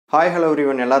Hi, hello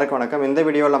everyone. எல்லாருக்கும் வணக்கம். இந்த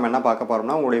வீடியோல நம்ம என்ன பார்க்க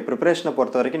போறோம்னா உங்களுடைய பிரிபரேஷனை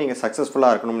பொறுத்த வரைக்கும் நீங்க சக்சஸ்ஃபுல்லா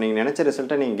இருக்கணும். நீங்க நினைச்ச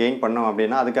ரிசல்ட்டை நீங்க கெயின் பண்ணணும்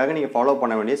அப்படினா அதுக்காக நீங்க ஃபாலோ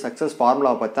பண்ண வேண்டிய சக்சஸ்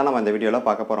ஃபார்முலாவை பத்தி தான் நம்ம இந்த வீடியோல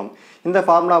பார்க்க போறோம். இந்த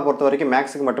ஃபார்முலாவை பொறுத்த வரைக்கும்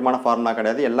மேக்ஸ்க்கு மட்டுமான ஃபார்முலா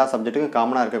கிடையாது. எல்லா சப்ஜெக்ட்டுக்கும்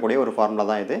காமனா இருக்கக்கூடிய ஒரு ஃபார்முலா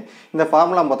தான் இது. இந்த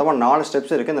ஃபார்முலா மொத்தமா 4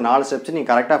 ஸ்டெப்ஸ் இருக்கு. இந்த 4 ஸ்டெப்ஸ் நீங்க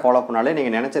கரெக்ட்டா ஃபாலோ பண்ணாலே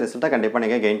நீங்க நினைச்ச ரிசல்ட்டை கண்டிப்பா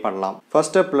நீங்க கெயின் பண்ணலாம்.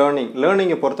 ஃபர்ஸ்ட் ஸ்டெப்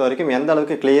லேர்னிங் பொறுத்த வரைக்கும் எந்த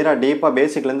அளவுக்கு கிளியரா டீப்பா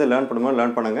பேசிக்ல இருந்து லேர்ன் பண்ணுமோ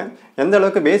லேர்ன் பண்ணுங்க. எந்த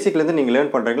அளவுக்கு பேசிக்ல இருந்து நீங்க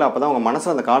லேர்ன் பண்றீங்களோ அப்பதான் உங்க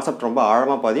மனசுல அந்த கான்செப்ட் ரொம்ப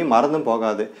ஆழமா பதியும் மறந்தும்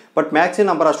போகாது. பட்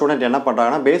மேக்ஸிமம் ஸ்டூடெண்ட் என்ன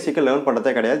பண்றாங்கன்னா பேசிக்கா லேர்ன்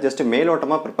பண்றதே கிடையாது. ஜஸ்ட்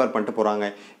மேலோட்டமா ப்ரிப்பேர் பண்ணிட்டு போறாங்க.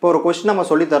 இப்போ ஒரு क्वेश्चन நம்ம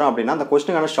சொல்லி தரோம் அப்படினா அந்த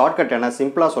क्वेश्चनக்கான ஷார்ட்கட் என்ன,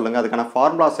 சிம்பிளா சொல்லுங்க, அதுக்கான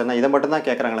ஃபார்முலாஸ் என்ன, இத மட்டும் தான்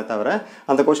கேக்குறாங்களே தவிர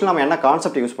அந்த क्वेश्चन நம்ம என்ன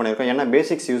கான்செப்ட் யூஸ் பண்ணிருக்கோம், என்ன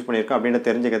பேசிக்ஸ் யூஸ் பண்ணிருக்கோம் அப்படினு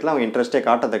தெரிஞ்சிக்கிறதுல அவங்க இன்ட்ரஸ்டே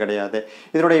காட்டறது கிடையாது.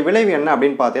 இதோட விளைவு என்ன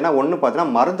அப்படினு பார்த்தீங்கன்னா ஒன்னு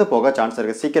பார்த்தீங்கன்னா மறந்து போக சான்ஸ்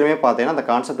இருக்கு. சீக்கிரமே பார்த்தீங்கன்னா அந்த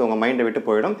கான்செப்ட் உங்க மைண்ட விட்டு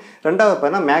போய்டும். இரண்டாவது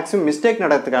பார்த்தீங்கன்னா மேக்ஸிமம் மிஸ்டேக்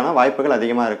நடக்கிறதுக்கான வாய்ப்புகள்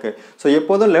அதிகமா இருக்கு. சோ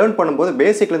எப்போதும் லேர்ன் பண்ணும்போது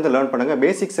பேசிக்ல இருந்து லேர்ன் பண்ணுங்க.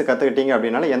 பேசிக்ஸ் கத்துக்கிட்டீங்க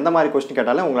அப்படினால எந்த மாதிரி क्वेश्चन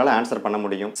கேட்டாலும் உங்களால ஆன்சர் பண்ண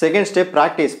முடியும். செகண்ட் ஸ்டெப்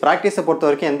பிராக்டிஸ் பொறுத்த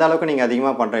வரைக்கும் எந்த அளவுக்கு நீங்க அதிகமா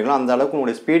பண்றீங்களோ அந்த அளவுக்கு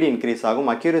உங்களுடைய ஸ்பீட் இன்கிரீஸ் ஆகும்,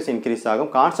 அக்யூரசி இன்கிரீஸ் ஆகும்,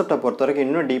 கான்செப்ட்டை பொறுத்த வரைக்கும்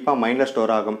இன்னும் டீப்பா மைண்ட்ல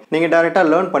ஸ்டோர் ஆகும். நீங்க டைரக்டா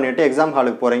லேர்ன் பண்ணிட்டு எக்ஸாம்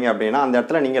ஹாலுக்கு போறீங்க அப்படினா அந்த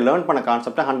இடத்துல நீங்க லேர்ன் பண்ண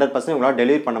கான்செப்ட்டை 100% உங்களால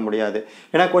டெலிவர் பண்ண முடியாது.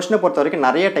 ஏன்னா क्वेश्चन பொறுத்த வரைக்கும்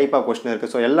நிறைய டைப் ஆஃப் क्वेश्चन இருக்கு.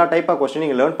 சோ எல்லா டைப் ஆஃப் क्वेश्चन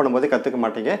நீங்க லேர்ன் பண்ணும்போது கத்துக்க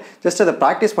மாட்டீங்க. ஜஸ்ட் அதை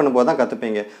பிராக்டிஸ் பண்ணும்போது தான்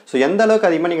கத்துப்பீங்க. சோ எந்த அளவுக்கு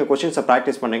அதிகமா நீங்க क्वेश्चंस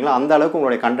பிராக்டிஸ் பண்றீங்களோ அந்த அளவுக்கு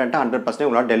உங்களுடைய கண்டென்ட்டை 100%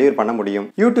 உங்களால டெலிவர் பண்ண முடியும்.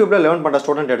 யூடியூப்ல லேர்ன் பண்ற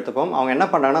ஸ்டூடெண்ட் எடுத்துப்போம். அவங்க என்ன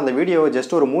பண்றாங்கன்னா அந்த வீடியோவை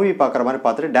ஜஸ்ட் ஒரு மூவி பார்க்குற மாதிரி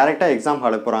பார்த்துட்டு டைரக்டா எக்ஸாம்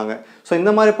ஹாலுக்கு போறாங்க. சோ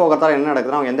இந்த மாதிரி போகிறதால என்ன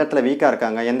நடக்குதுன்னா அவங்க எந்த இடத்துல வீக்கா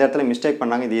இருக்காங்க, எந்த இடத்துல மிஸ்டேக்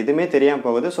பண்ணாங்க, இது எதுவுமே தெரியாம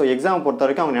போகுது. சோ எக்ஸாம் பொறுத்த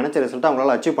வரைக்கும் அவங்க நினைச்ச ரிசல்ட்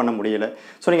அவங்களால அச்சீவ் பண்ண முடியல.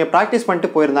 சோ நீங்க பிராக்டிஸ் பண்ணிட்டு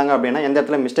போயிருந்தாங்க அப்படின்னா எந்த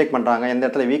இடத்துல மிஸ்டேக் பண்றாங்க, எந்த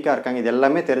இடத்துல வீக்கா இருக்காங்க, இது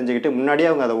எல்லாமே தெரிஞ்சுக்கிட்டு முன்னாடியே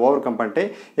அவங்க அதை ஓவர் கம் பண்ணிட்டு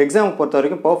எக்ஸாம் பொறுத்த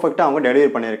வரைக்கும் பெர்ஃபெக்ட்டா அவங்க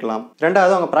டெலிவரி பண்ணிருக்கலாம்.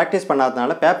 ரெண்டாவது அவங்க பிராக்டிஸ்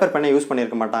பண்ணாதனால பேப்பர் பென்னை யூஸ்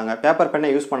பண்ணிருக்க மாட்டாங்க. பேப்பர்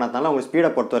பென்னை யூஸ் பண்ணாதனால அவங்க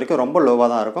ஸ்பீடை பொறுத்த வரைக்கும் ரொம்ப லோவா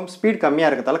தான் இருக்கும். ஸ்பீட் கம்மியா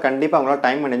இருக்கிறதால கண்டிப்பா அவங்களால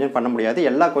டைம் மேனேஜ்மென்ட் பண்ண முடியாது,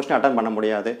 எல்லா क्वेश्चन அட்டெண்ட் பண்ண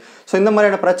முடியாது. சோ இந்த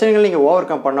மாதிரியான பிரச்சனைகள் நீங்க ஓவர்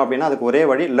கம் பண்ணணும் அப்படின்னா அதுக்கு ஒரே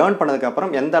வழி லேர்ன் பண்ணதுக்கு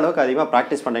அப்புறம் எந்த அளவுக்கு அதிகமா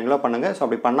பிராக்டிஸ் பண்றீங்களோ பண்ணுங்க. சோ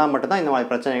அப்படி பண்ணா மட்டும் தான் இந்த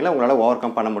மாதிரி பிரச்சனைகளை உங்களால ஓவர்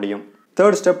கம் பண்ண முடியும்.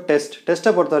 தேர்ட் ஸ்டெப்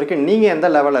டெஸ்ட்டை பொறுத்த வரைக்கும் நீங்கள் எந்த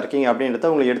லெவலில் இருக்கீங்க அப்படின்றத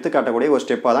உங்களுக்கு எடுத்து காட்டக்கூடிய ஒரு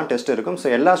ஸ்டெப்பாக தான் டெஸ்ட் இருக்கும். ஸோ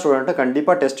எல்லா ஸ்டூடெண்ட்டும்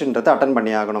கண்டிப்பாக டெஸ்ட்டுன்றதை அட்டன்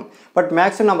பண்ணி ஆகணும். பட்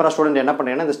மேக்ஸிமம் நம்ம ஸ்டூடெண்ட் என்ன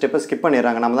பண்ணுறீங்கன்னா இந்த ஸ்டெப்பை ஸ்கிப்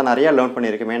பண்ணிடுறாங்க. நம்ம தான் நிறைய லேர்ன்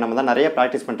பண்ணியிருக்கோமே, நம்ம தான் நிறைய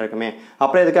ப்ராக்டிஸ் பண்ணிருக்கோமே,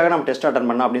 அப்புறம் எதுக்காக நம்ம டெஸ்ட் அட்டன்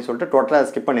பண்ணோம் அப்படின்னு சொல்லிட்டு டோட்டலாக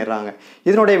ஸ்கிப் பண்ணிடுறாங்க.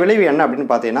 இதனுடைய விளைவு என்ன அப்படின்னு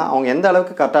பார்த்தீங்கன்னா அவங்க எந்த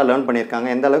அளவுக்கு கரெக்டாக லேர்ன் பண்ணியிருக்காங்க,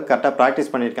 எந்த அளவுக்கு கரெக்டாக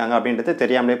ப்ராக்டிஸ் பண்ணியிருக்காங்க அப்படின்றது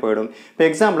தெரியாமலே போயிடும். இப்போ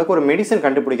எக்ஸாம்பிளுக்கு ஒரு மெடிசன்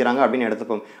கண்டுபிடிக்கிறாங்க அப்படின்னு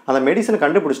எடுத்துப்போம். அந்த மெடிசன்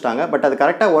கண்டுபிடிச்சிட்டாங்க, பட் அது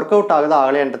கரெக்டாக ஒர்க் அவுட் ஆகுதா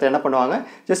ஆகலைன்றது என்ன பண்ணுவாங்க,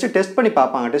 ஜஸ்ட் டெஸ்ட் பண்ணி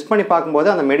பார்ப்பாங்க. டெஸ்ட் பண்ணி பார்க்கும்போது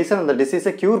அந்த மெடிசன் அந்த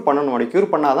டிசீஸை கியூர் பண்ணணும். அப்படி கியூர்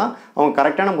பண்ணாதான் அவங்க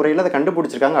கரெக்டான முறையில் அதை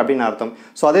கண்டுபிடிச்சிருக்காங்க அப்படின்னு அர்த்தம்.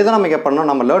 ஸோ அதே தான் நம்ம இங்கே பண்ணணும்.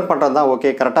 நம்ம லேர்ன் பண்ணுறது தான் ஓகே,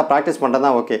 கரெக்டாக ப்ராக்டிஸ் பண்ணுறது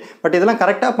தான் ஓகே, பட் இதெல்லாம்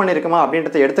கரெக்டாக பண்ணியிருக்குமா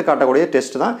அப்படின்றத எடுத்து காட்டக்கூடிய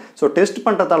டெஸ்ட் தான். ஸோ டெஸ்ட்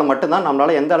பண்ணுறதால மட்டும்தான்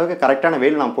நம்மளால எந்த அளவுக்கு கரெக்டான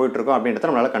வேலை நம்ம போயிட்டு இருக்கோம் அப்படின்றத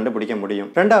நம்மளால கண்டுபிடிக்க முடியும்.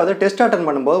 ரெண்டாவது டெஸ்ட் அட்டன்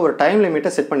பண்ணும்போது ஒரு டைம்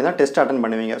லிமிட்டை செட் பண்ணி தான் டெஸ்ட் அட்டன்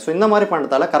பண்ணுவீங்க. ஸோ இந்த மாதிரி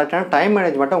பண்ணுறதால கரெக்டான டைம்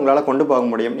மேனேஜ்மெண்ட்டை உங்களால் கொண்டு போக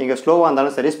முடியும். நீங்கள் ஸ்லோவாக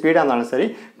இருந்தாலும் சரி, ஸ்பீடாக இருந்தாலும் சரி,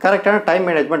 கரெக்டான டைம்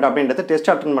மேனேஜ்மெண்ட் அப்படின்றது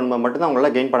டெஸ்ட் அட்டன் பண்ணும்போது மட்டும் தான்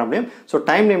உங்களால் கெயின் பண்ண முடியும். ஸோ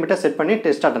டைம் லிமிட்டை செட் பண்ணி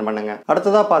டெஸ்ட் அட்டன் பண்ணுங்க.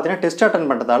 அடுத்ததாக பார்த்தீங்கன்னா டெஸ்ட் அட்டன்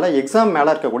பண்ணுறதால எக்ஸாம் மேலே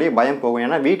இருக்கக்கூடிய பயம் போகும்.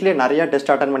 ஏன்னா வீட்டிலே நிறைய டெஸ்ட்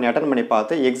அட்டன் பண்ணி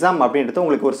பார்த்து எக்ஸாம் அப்படின்றது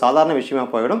உங்களுக்கு ஒரு சாதாரண விஷயமா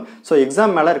போயிடும். ஸோ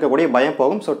எக்ஸாம் மேலே இருக்கக்கூடிய பயம்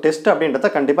போகும். ஸோ டெஸ்ட் அப்படின்றத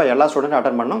கண்டிப்பாக எல்லா ஸ்டூடெண்ட்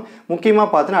அட்டன் பண்ணணும். முக்கியமாக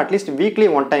பார்த்தீங்கன்னா அட்லீஸ்ட் வீக்லி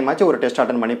 1 டைம் ஆச்சு ஒரு டெஸ்ட்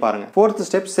அட்டன் பண்ணி பாருங்க. Fourth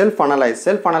step self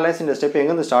analyse. இந்த ஸ்டெப்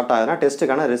எங்கேருந்து ஸ்டார்ட் ஆகுதுன்னா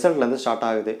டெஸ்ட்டுக்கான ரிசல்ட்லேருந்து ஸ்டார்ட்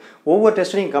ஆகுது. ஒவ்வொரு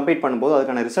டெஸ்ட் நீங்கள் கம்ப்ளீட் பண்ணும்போது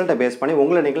அதுக்கான ரிசல்ட்டை பேஸ் பண்ணி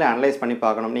உங்களை நீங்களே அனலைஸ் பண்ணி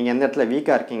பார்க்கணும். நீங்கள் எந்த இடத்துல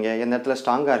வீக்காக இருக்கீங்க, எந்த இடத்துல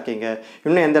ஸ்ட்ராங்காக இருக்கீங்க,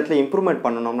 இன்னும் எந்த இடத்துல இம்ப்ரூவ்மெண்ட்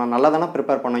பண்ணணும், நான் நல்லா தானே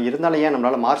ப்ரிப்பேர் பண்ணணும், இருந்தாலும் ஏன்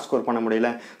நம்மளால் மார்க் ஸ்கோர் பண்ண முடியல.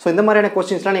 ஸோ இந்த மாதிரியான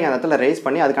கொஸ்டின்ஸ்லாம் நீங்கள் அந்த இடத்துல ரைஸ்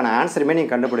பண்ணி அதுக்கான ஆன்சருமே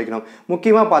நீங்கள் கண்டுபிடிக்கணும்.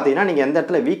 முக்கியமாக பார்த்தீங்கன்னா நீங்கள் எந்த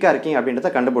இடத்துல வீக்காக இருக்கீங்க அப்படின்றத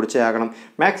கண்டுபிடிச்சே ஆகணும்.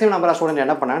 மேக்ஸிமம் நம்பர் ஆஃப் ஸ்டூடெண்ட்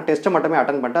என்ன பண்ணாங்க, டெஸ்ட்டை மட்டுமே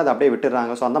அட்டன் பண்ணிட்டு அதை அப்படியே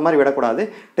விட்டுறாங்க. ஸோ அந்த மாதிரி விடக்கூடாது.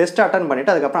 டெஸ்ட் அட்டன்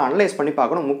பண்ணிட்டு அதுக்கப்புறம் அனலைஸ் பண்ணி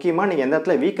பார்க்கணும். முக்கியமாக நீங்கள் எந்த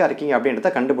இடத்துல வீக்காக இருக்கீங்க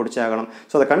அப்படின்றத கண்டுபிடிச்சே ஆகணும்.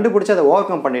 ஸோ அதை கண்டுபிடிச்சி அதை ஓவர்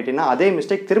கம் பண்ணிட்டீங்கன்னா அதே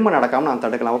மிஸ்டேக் திரும்ப நடக்காமல் நான்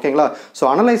தடுக்கலாம். ஓகேங்களா? ஸோ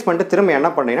அனலைஸ் பண்ணிட்டு திரும்ப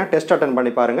என்ன பண்ணீங்கன்னா டெஸ்ட் அட்டன்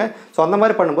பண்ணி பாருங்க. ஸோ அந்த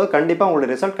மாதிரி பண்ணும்போது கண்டிப்பாக உங்களோட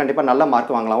ரிசல்ட் கண்டிப்பாக நல்ல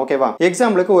மார்க் வாங்கலாம். ஓகேவா?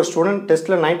 எக்ஸாம்பிளுக்கு ஒரு ஸ்டூடெண்ட்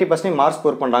டெஸ்ட்டில் 90% மார்க்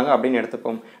ஸ்கோர் பண்ணுறாங்க அப்படின்னு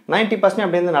எடுத்துப்போம். 90%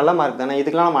 அப்படின்னு நல்ல மார்க் தானே,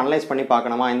 இதுக்கெல்லாம் நம்ம அனலைஸ் பண்ணி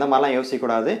பார்க்கணுமா, இந்த மாதிரிலாம்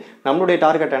யோசிக்கக்கூடாது. நம்மளுடைய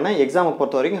டார்கெட் என்ன, எக்ஸாமை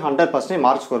பொறுத்த வரைக்கும் 100%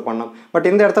 மார்க் ஸ்கோர் பண்ணணும். பட்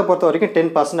இந்த இடத்த பொறுத்த வரைக்கும்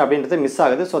 10% அப்படின்றது மிஸ்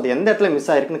ஆகுது. ஸோ அது எந்த இடத்துல மிஸ்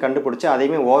ஆயிருக்குன்னு கண்டுபிடிச்சி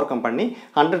அதையுமே ஓவர் கம் பண்ணி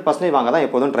 100% வாங்க தான்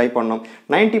எப்போதும் ட்ரை பண்ணணும்.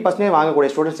 90%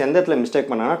 வாங்கக்கூடிய ஸ்டூடெண்ட்ஸ் எந்த இடத்துல மிஸ்டேக்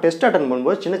பண்ணாங்கன்னா டெஸ்ட் அட்டன்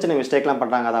பண்ணும்போது சின்ன மிஸ்டேக்லாம்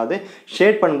பண்ணுறாங்க. அதாவது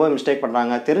ஷேட் பண்ணும்போது மிஸ்டேக்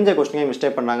பண்ணுறாங்க, தெரிஞ்ச கொஸ்டினே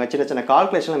மிஸ்டேக் பண்ணுறாங்க, சின்ன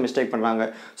கால்குலேஷனில் மிஸ்டேக் பண்ணுறாங்க.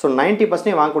 ஸோ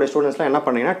 90% வாங்கக்கூடிய ஸ்டூடெண்ட்ஸ்லாம் என்ன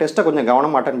பண்ணீங்கன்னா டெஸ்ட்டை கொஞ்சம்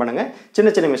கவனமாக அட்டன் பண்ணுங்க,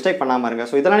 சின்ன மிஸ்டேக் பண்ணாமல் இருங்க.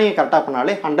 ஸோ இதெல்லாம் நீங்கள் கரெக்டாக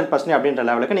பண்ணாலே 100% அப்படின்ற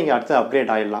லெவலுக்கு நீங்கள் அடுத்து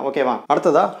அப்கிரேட் ஆகிடலாம். ஓகேவா?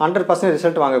 அடுத்ததா 100%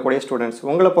 ரிசல்ட் வாங்கக்கூடிய ஸ்டூடெண்ட்ஸ்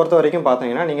உங்களை பொறுத்த வரைக்கும்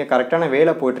பார்த்தீங்கன்னா நீங்கள் கரெக்டான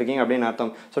வேலை போயிட்டுருக்கீங்க அப்படின்னு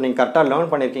அர்த்தம். ஸோ நீங்கள் கரெக்டாக லேர்ன்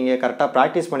பண்ணியிருக்கீங்க, கரெக்டாக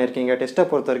ப்ராக்டிஸ் பண்ணியிருக்கீங்க, டெஸ்ட்டை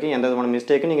பொறுத்த வரைக்கும் எந்த விதமான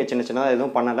மிஸ்டேக்கும் நீங்கள் சின்ன சின்னதாக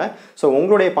எதுவும் பண்ணலை. ஸோ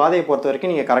உங்களுடைய பாதையை பொறுத்த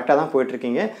வரைக்கும் நீங்கள் கரெக்டாக தான்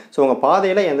போயிட்டுருக்கீங்க. ஸோ உங்கள்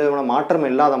பாதையில் எந்த விதமான மாற்றம்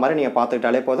இல்லாத மாதிரி நீங்கள்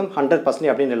பார்த்துக்கிட்டாலே போதும்.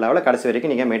 100% அப்படின்ற லெவலில் கடைசி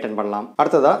வரைக்கும் நீங்கள் மெயின்டைன் பண்ணலாம்.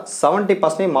 அடுத்ததா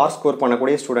 70% மார்க் ஸ்கோர்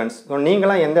பண்ணக்கூடிய ஸ்டூடெண்ட்ஸ். ஸோ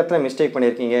நீங்களாம் எந்த இடத்துல மிஸ்டேக்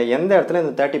பண்ணியிருக்கீங்க, எந்த இடத்துல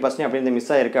இந்த 30% அப்படின்னு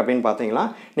மிஸ் ஆயிருக்கு அப்படின்னு பார்த்தீங்கன்னா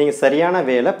நீங்கள் சரியான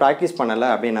வேலை ப்ராக்டிஸ் பண்ணலை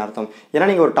அப்படின்னு அர்த்தம். ஏன்னா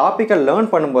நீங்கள் ஒரு டாப்பிக்கை லேர்ன்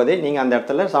பண்ணும்போதே நீங்கள் அந்த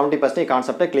இடத்துல 70%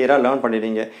 கான்செப்டை கிளியராக லேர்ன்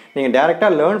பண்ணிடுவீங்க. நீங்கள்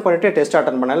டேரெக்டாக லேர்ன் பண்ணிட்டு டெஸ்ட்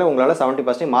அட்டன் பண்ணாலே உங்களால்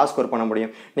 70% மார்க் ஸ்கோர் பண்ண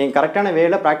முடியும். நீங்கள் கரெக்டான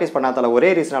வேலை ப்ராக்டிஸ் பண்ணாதால ஒரே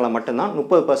ரீசனால மட்டும்தான்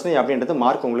 30% அப்படின்றது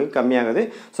மார்க் உங்களுக்கு கம்மியாகுது.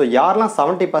 ஸோ யாரெல்லாம்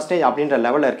 70% அப்படின்ற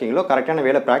லெவலில் இருக்கீங்களோ கரெக்டான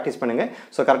வேலை ப்ராக்டிஸ் பண்ணுங்கள்.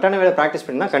 ஸோ கரெக்டான வேலை ப்ராக்டிஸ்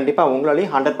பண்ணால் கண்டிப்பாக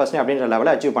உங்களாலையும் 100% அப்படின்ற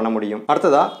லெவலை அச்சீவ் பண்ண முடியும்.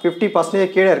 அடுத்ததா 50%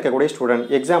 கீழே இருக்கக்கூடிய ஸ்டூடெண்ட்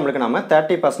எக்ஸாம்பிளுக்கு நம்ம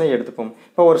 30% எடுத்துப்போம்.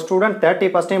 இப்போ ஒரு ஸ்டூடெண்ட்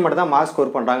 30% மட்டும் தான் மார்க்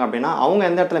ஸ்கோர் பண்ணுறாங்க அப்படின்னா அவங்க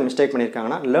எந்த இடத்துல மிஸ்டேக்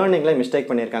பண்ணியிருக்காங்கன்னா லேர்னிங்கில் மிஸ்டேக்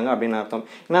பண்ணியிருக்காங்க அப்படின்னு அர்த்தம்.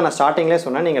 ஏன்னா நான் ஸ்டார்டிங்லேயே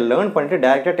சொன்னேன் நீங்கள் லேர்ன் பண்ணிட்டு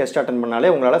டேரெக்டாக டெஸ்ட் அட்டன்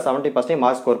பண்ணாலே உங்களால் 70%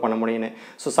 மார்க் ஸ்கோர் பண்ண முடியும்னு.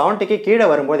 ஸோ 70க்கு கீழே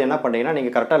வரும்போது என்ன பண்ணுறீங்கன்னா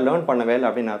நீங்கள் கரெக்டாக லேர்ன் பண்ணவே இல்லை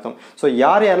அப்படின்னு அர்த்தம். ஸோ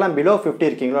யாரெல்லாம் பிலோ 50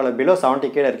 இருக்கீங்களோ அல்ல பிலோ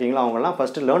 70 கீழே இருக்கீங்களோ அவங்கலாம்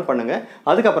ஃபஸ்ட்டு லேர்ன் பண்ணுங்கள்,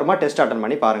 அதுக்கப்புறமா டெஸ்ட் அட்டன்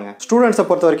பண்ணி பாருங்கள். ஸ்டூடெண்ட்ஸை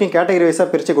பொறுத்த வரைக்கும் கேட்டகரி வைஸாக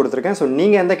பிரித்து கொடுத்துருக்கேன். ஸோ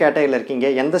நீங்கள் எந்த கேட்டகரியில் இருக்கீங்க,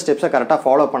 எந்த ஸ்டெப்ஸை கரெக்டாக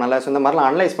ஃபாலோ பண்ணலை, ஸோ இந்த மாதிரிலாம்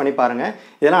அனலைஸ் பண்ணி பாருங்கள்.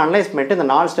 இதெல்லாம் அனலைஸ் பண்ணிட்டு இந்த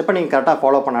 4 ஸ்டெப்பை நீங்கள் கரெக்டாக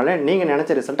ஃபாலோ பண்ணாலே நீங்கள்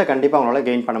நினச்ச ரிசல்ட்டை கண்டிப்பாக உங்களால்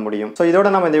கெயின் பண்ண முடியும். ஸோ இதோட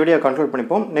நம்ம இந்த வீடியோ கன்க்ளூட்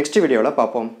பண்ணிப்போம். நெக்ஸ்ட் வீடியோவில்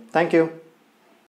பார்ப்போம். தேங்க்யூ.